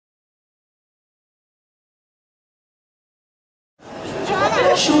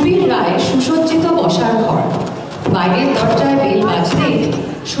সুবীর রায় সুসজ্জিত বসার ঘর। বাইরের দরজায় বেল বাজতেই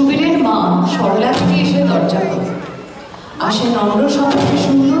সুবীরের মা সরলাকে এসে দরজা খোলে। আসে নম্র স্বভাবের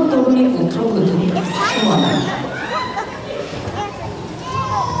সুন্দর তরুণী পুত্রবধূ সুমনা।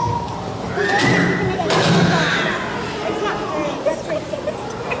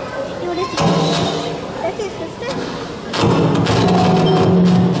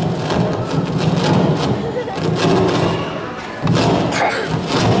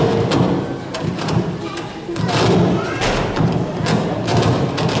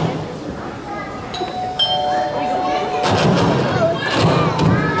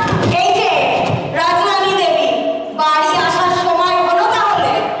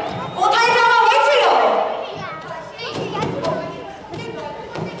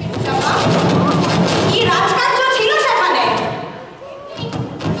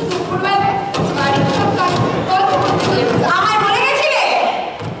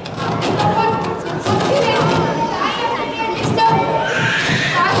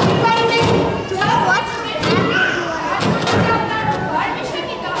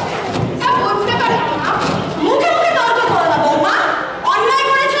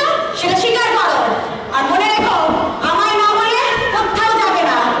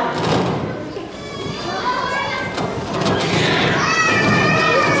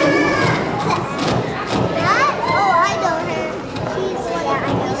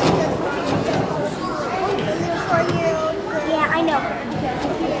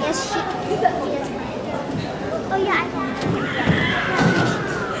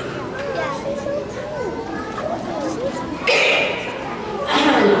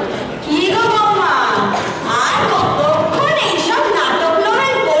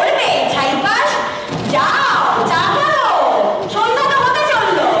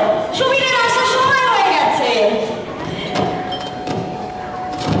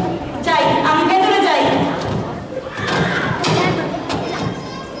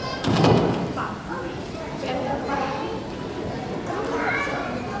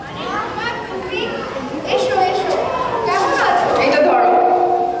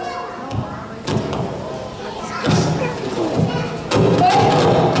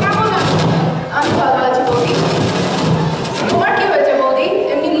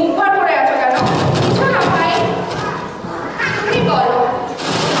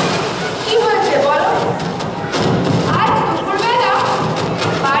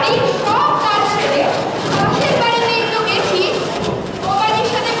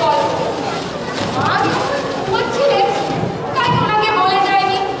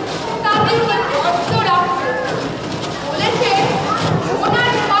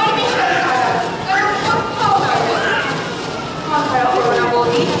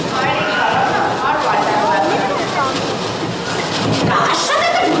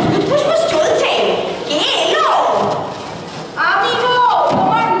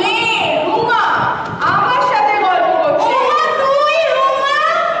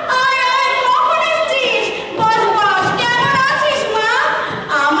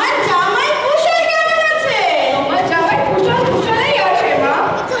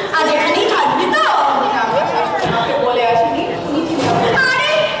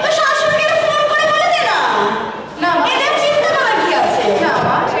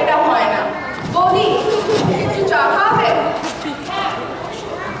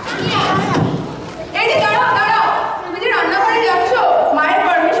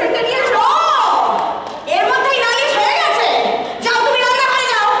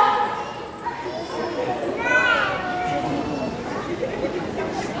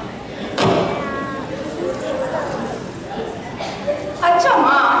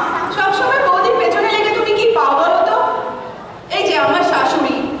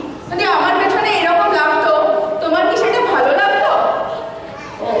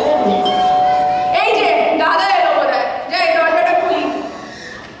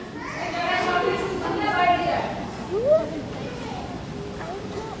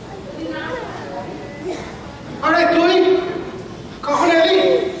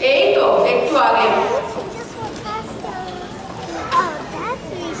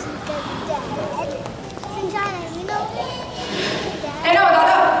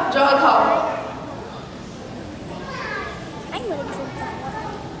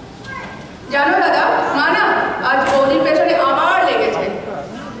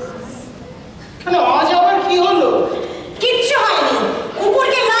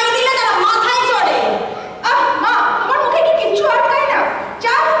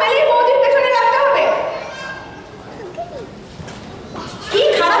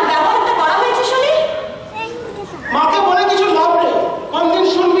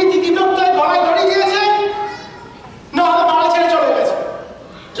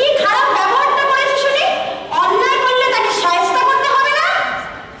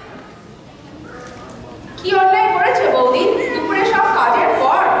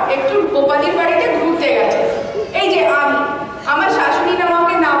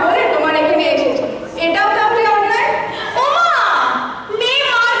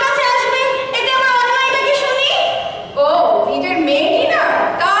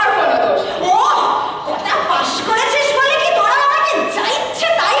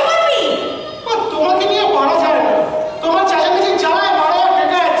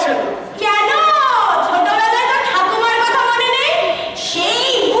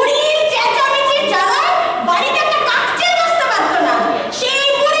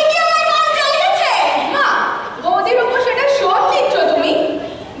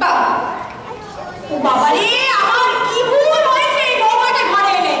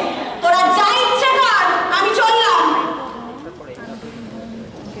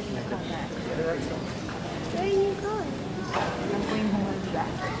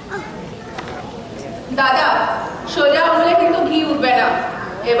 দাদা, সোজা উঠলে কিন্তু ঘি উঠবে না।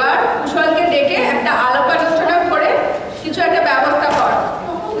 এবার কুশলকে ডেকে একটা আলাপ আলোচনা করে কিছু একটা ব্যবস্থা কর,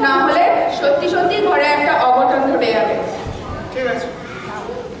 না হলে সত্যি সত্যি ঘরে একটা অঘটন ঘটে যাবে। ঠিক আছে।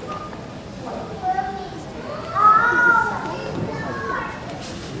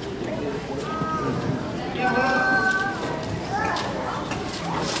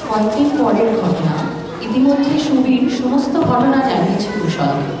 কয়েকদিন পরের ঘটনা। ইতিমধ্যে সুবীর সমস্ত ঘটনা জানিয়েছে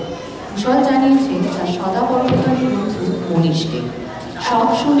কুশলকে। কুশল জানিয়েছে তার সদা পর্বতারী বন্ধু মনীষকে। সব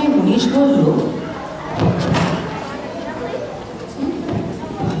শুনে মনীষ বলল,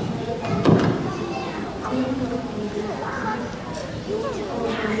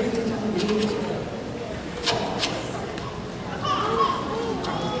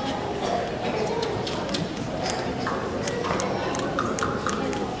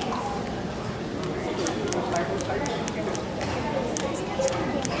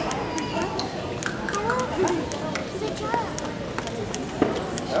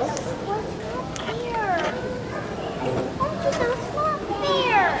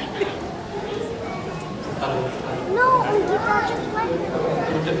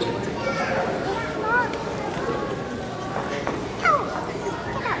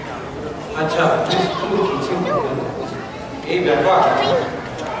 আচ্ছা, এই ব্যাপার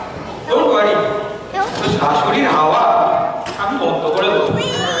তোর বাড়ি তো শাশুড়ির হাওয়া আমি বন্ধ করে দেবো।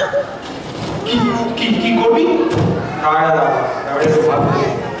 কি করবি?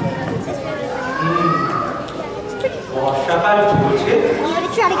 বর্ষাকাল চলছে,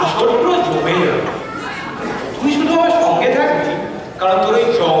 আসর পুরো জমে যাবে। তুই শুধু আমার সঙ্গে থাকবি, কারণ তোর ওই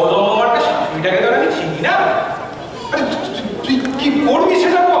জগদম্বাটা শাশুড়িটাকে তো আমি চিনি না। তুই কি করবি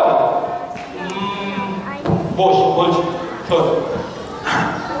সেটা বল। বলছি শোন,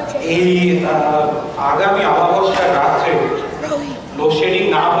 এই আগামী অমাবস্যার রাত্রে লোডশেডিং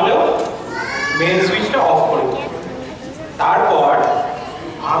না হলেও মেন সুইচটা অফ করে দিই। তারপর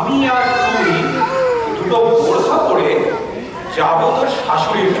আমি আর তুই দুটো বোরখা পরে যাবো তোর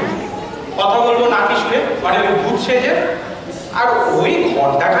শাশুড়ির কথা বলবো নাকি শুনে, মানে ওই ভূত সেজে। আর ওই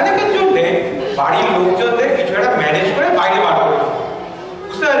ঘন্টাখানেকের জন্য বাড়ির লোকজনদের কিছু একটা ম্যানেজ করে বাইরে বার করে,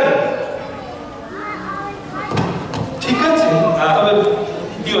 বুঝতে পারলি? ঠিক আছে, তবে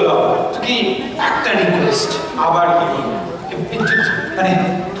কি একটা রিকোয়েস্ট। আবার কি? মানে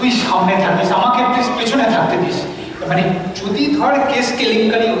তুই সামনে থাকিস, আমাকে প্লিজ পেছনে থাকতে দিস। মানে যদি ধর কেস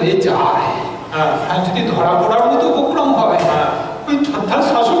কেলেঙ্কারি হয়ে যায়, আর যদি ধরা পড়ার মতো উপক্রম হয়, ওই ছোট্টার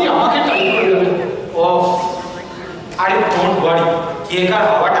শাশুড়ি আমাকে টাইট করে দেবে। ও আরে ডোন্ট ওয়ারি, কে কার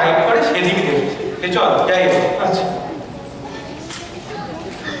হাওয়া টাইট করে সেদিকে দেখে চল যাই। আচ্ছা,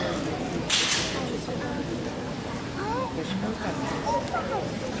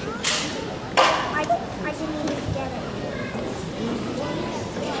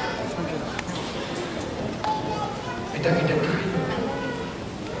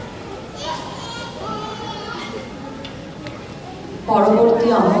 পরবর্তী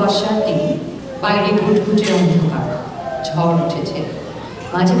অমাবস্যার দিন বাইরে ঘুটঘুটে অন্ধকার, ঝড় উঠেছে,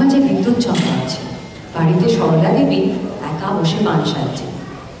 মাঝে মাঝে বিদ্যুৎ চমকাচ্ছে। বাড়িতে সরলা দেবী একা বসে পান সাজছে।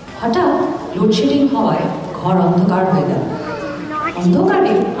 হঠাৎ লোডশেডিং হওয়ায় ঘর অন্ধকার হয়ে গেল।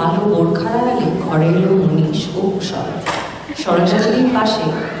 অন্ধকারে আলো বোরখার আড়ালে ঘরে এলো মনীষ ও কুশল। সরলা দেবীর পাশে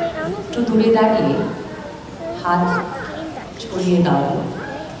একটু দূরে দাঁড়িয়ে হাত ছড়িয়ে দাঁড়ালো।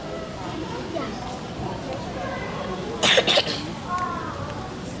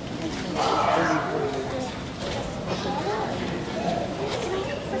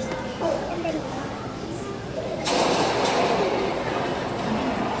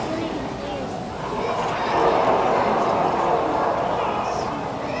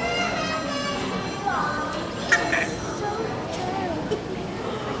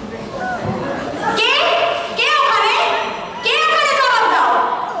 কে ওখানে জবাব দাও।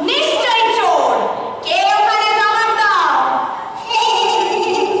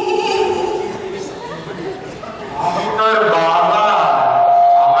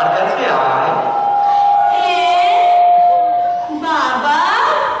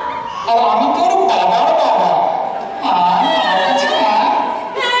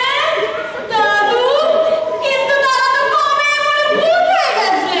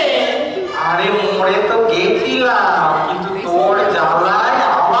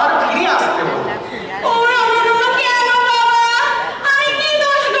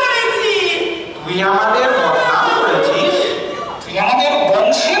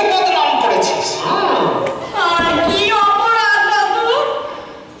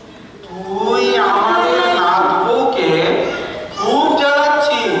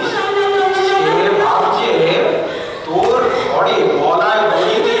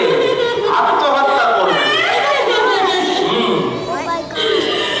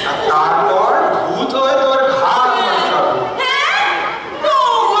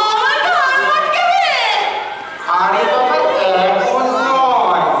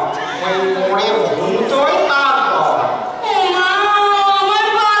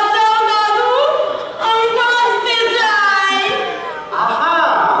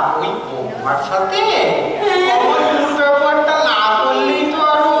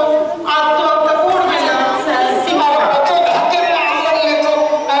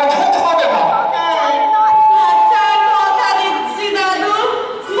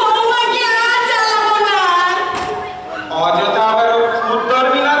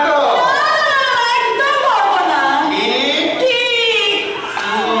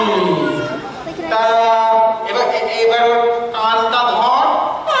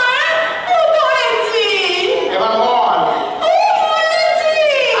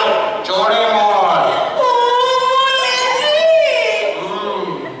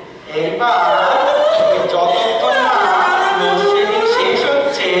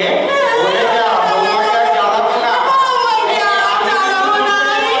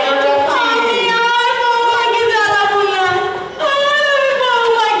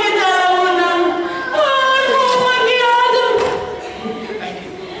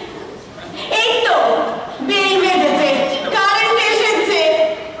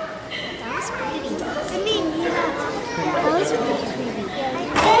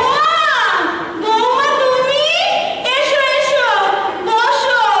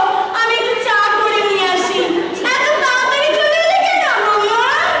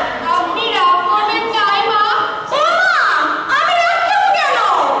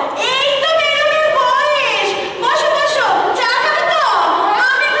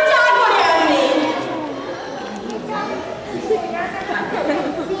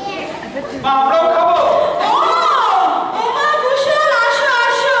 মা আমরাও খাবো।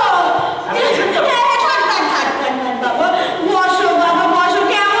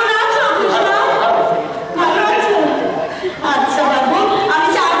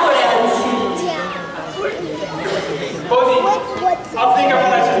 আপনি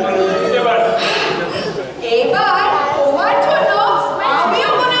কেমন আছেন এবার? এবার তোমার জন্য আমিও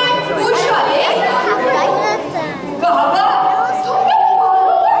মনে হয় কুশলে বাবা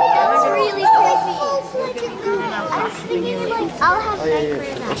That was really creepy. I was thinking like I'll have that for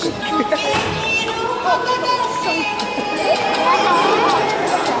an action.